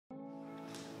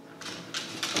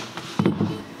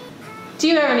Do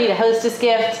you ever need a hostess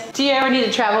gift? Do you ever need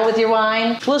to travel with your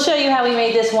wine? We'll show you how we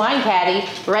made this wine caddy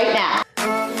right now.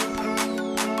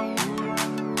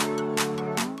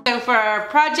 So for our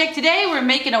project today, we're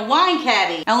making a wine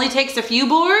caddy. It only takes a few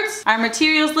boards. Our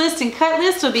materials list and cut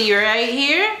list will be right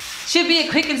here. Should be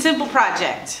a quick and simple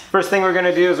project. First thing we're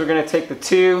gonna do is we're gonna take the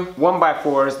two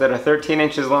 1x4s that are 13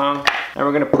 inches long, and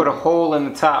we're gonna put a hole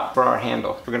in the top for our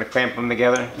handle. We're gonna clamp them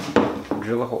together,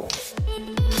 drill a hole.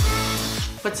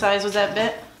 What size was that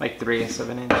bit? Like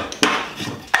 3/7 inch.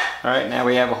 All right, now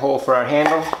we have a hole for our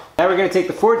handle. Now we're gonna take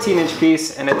the 14-inch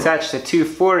piece and attach the two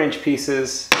 4-inch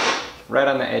pieces right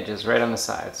on the edges, right on the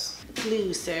sides.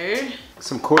 Glue, sir.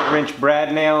 Some 1/4-inch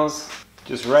brad nails,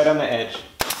 just right on the edge.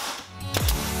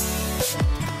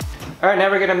 All right, now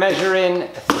we're gonna measure in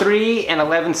 3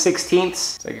 11/16.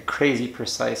 It's like a crazy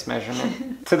precise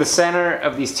measurement. To the center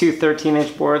of these two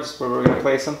 13-inch boards where we're gonna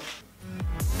place them.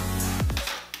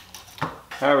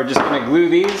 All right, we're just gonna glue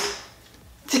these.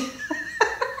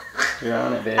 You're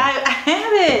on it, babe. I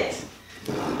have it.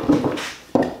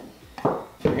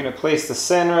 We're gonna place the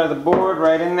center of the board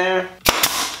right in there.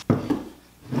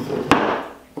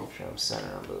 Show them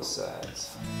center on both sides.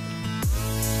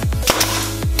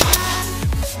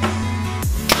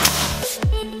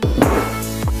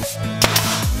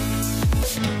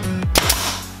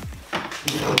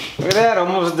 Look at that,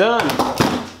 almost done.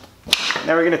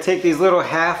 Now we're gonna take these little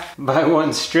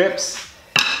 1/2x1 strips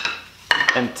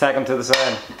and tack them to the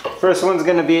side. First one's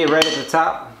gonna be right at the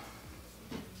top.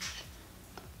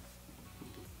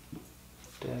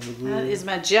 That is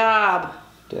my job.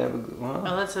 Wow.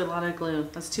 Oh, that's a lot of glue.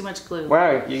 That's too much glue.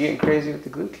 Wow, you're getting crazy with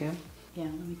the glue, Kim. Yeah,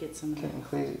 let me get some of that.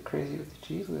 Getting crazy with the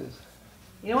cheese whiz.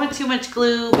 You don't want too much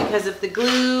glue because if the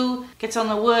glue gets on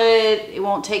the wood, it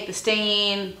won't take the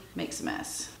stain. Makes a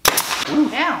mess. Woo.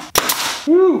 Ow.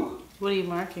 Woo! What are you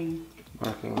marking?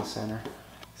 Marking the center.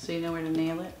 So you know where to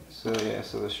nail it? So yeah,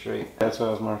 so the straight. That's what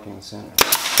I was marking the center.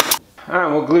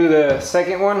 Alright, we'll glue the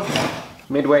second one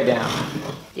midway down.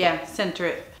 Yeah, center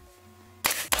it.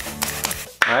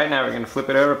 Alright, now we're gonna flip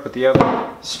it over, put the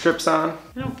other strips on.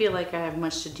 I don't feel like I have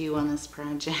much to do on this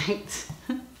project.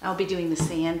 I'll be doing the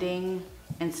sanding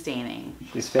and staining.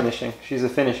 She's finishing. She's the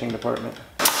finishing department.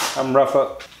 I'm rough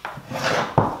up.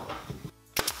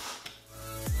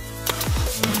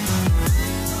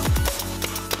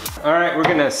 All right, we're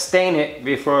gonna stain it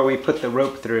before we put the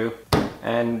rope through,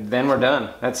 and then we're done.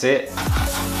 That's it.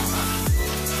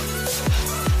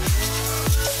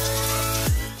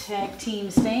 Tag team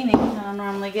staining. I don't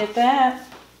normally get that.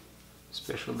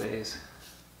 Special days.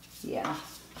 Yeah.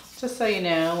 Just so you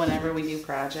know, whenever we do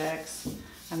projects,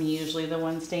 I'm usually the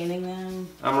one staining them.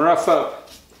 I'm rough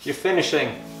up. You're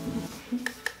finishing.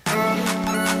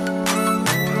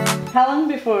 How long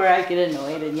before I get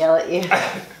annoyed and yell at you?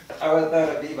 I would have thought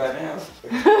it'd be by now.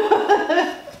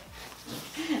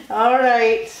 All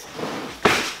right.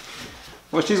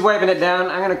 Well, she's wiping it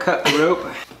down. I'm gonna cut the rope.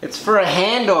 It's for a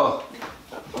handle.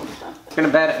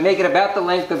 We're gonna make it about the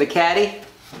length of the caddy,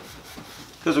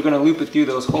 because we're gonna loop it through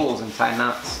those holes and tie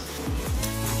knots.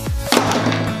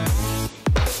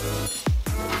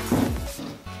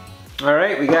 All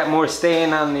right, we got more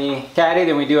stain on the caddy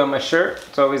than we do on my shirt.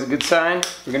 It's always a good sign.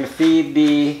 We're gonna feed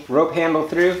the rope handle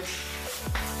through.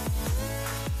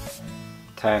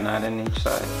 Tie a knot in each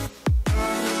side.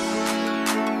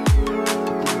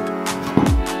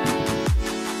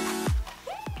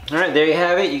 All right, there you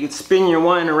have it. You can spin your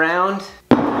wine around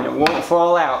and it won't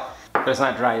fall out, but it's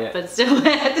not dry yet. But it's still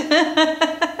wet.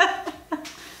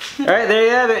 All right, there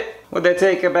you have it. Would that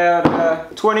take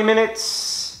about 20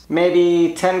 minutes?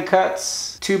 Maybe 10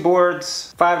 cuts, 2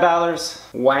 boards, $5.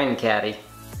 Wine caddy.